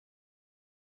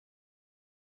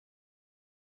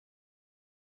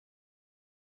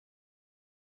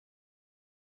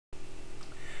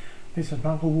This is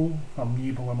Marco from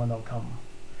eProgrammer.com.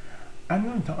 I'm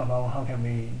going to talk about how can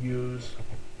we use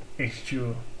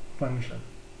Extrude function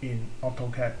in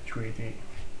AutoCAD 3D.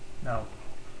 Now,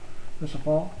 first of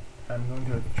all, I'm going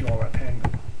to draw a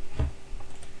rectangle.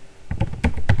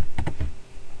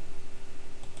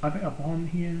 I pick a point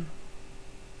here,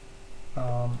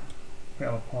 pick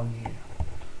a point here.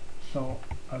 So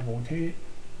I rotate.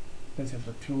 This is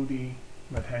a 2D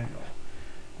rectangle.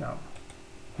 Now,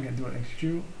 we can do an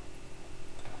extrude.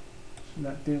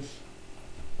 Select this,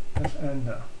 press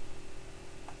enter.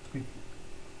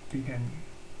 We can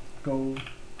go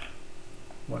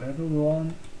whatever we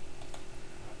want.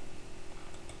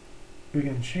 We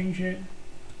can change it.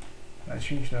 I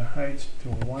change the height to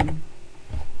 1.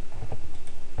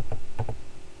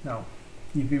 Now,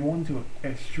 if we want to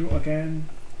extrude again,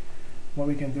 what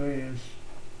we can do is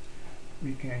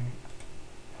we can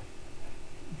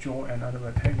draw another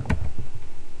rectangle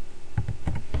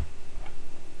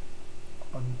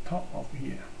on top of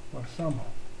here. For example,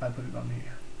 I put it on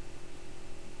here.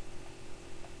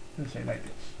 Let's say like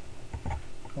this.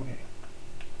 Okay.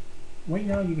 Right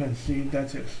now you can see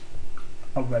that is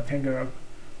a rectangular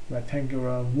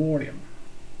volume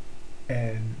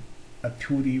and a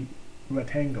 2D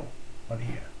rectangle on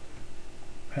here.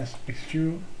 Press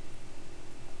extrude,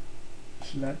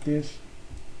 select this,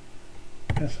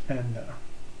 press enter.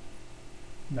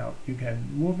 Now you can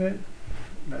move it,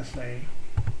 let's say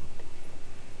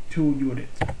 2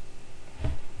 units.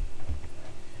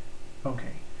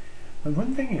 Okay, but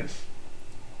one thing is,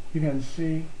 you can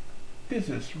see this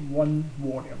is one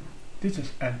volume, this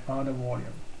is another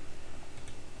volume.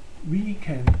 We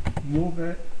can move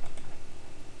it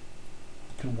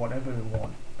to whatever we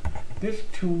want. These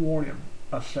two volumes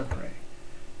are separate.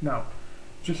 Now,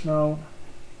 just now,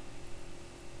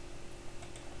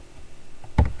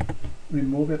 we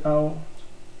move it out,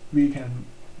 we can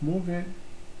move it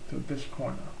to this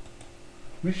corner.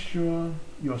 Make sure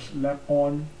your slap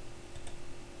on,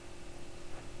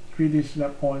 3D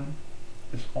slap on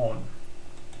is on.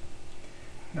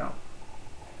 Now,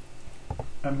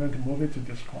 I'm going to move it to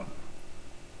this corner.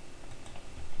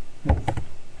 Move.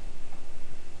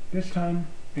 This time,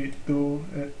 we do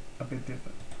it a bit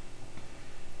different.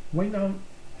 Right now,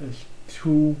 it's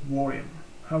 2 volume.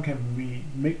 How can we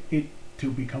make it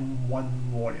to become 1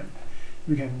 volume?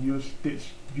 We can use this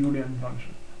union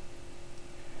function.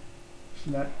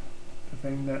 Select the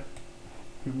thing that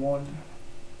we want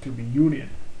to be union.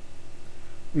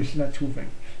 We select 2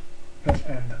 things. Press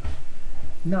enter.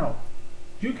 Now,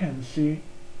 you can see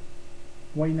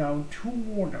right now 2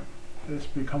 volume has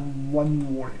become 1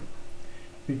 volume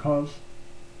because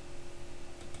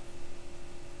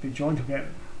they join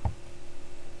together.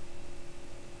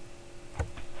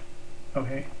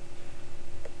 Okay.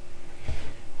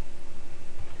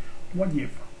 What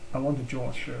if I want to draw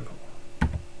a circle?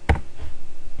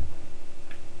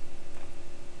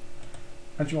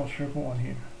 I draw a circle on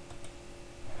here.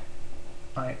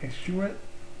 I extrude it.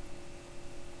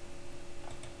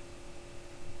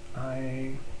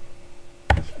 I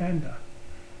press enter.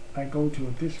 I go to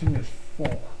a distance is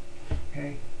 4.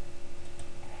 Okay.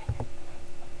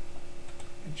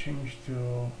 I change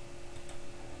to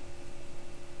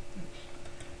this.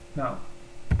 Now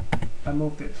I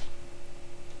move this.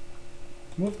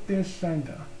 Move this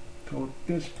center to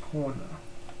this corner.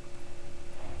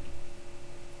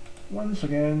 Once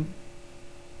again,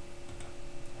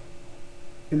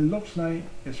 it looks like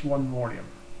it's 1 volume,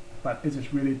 but it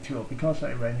is really 2 because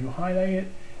when you highlight it,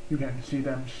 you can see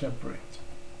them separate.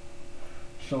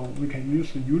 So we can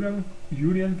use the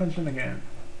union function again.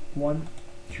 1,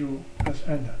 2, press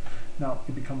enter. Now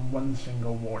it becomes 1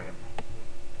 single volume.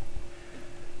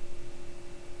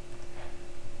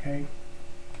 Okay.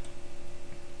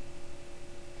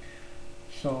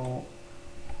 So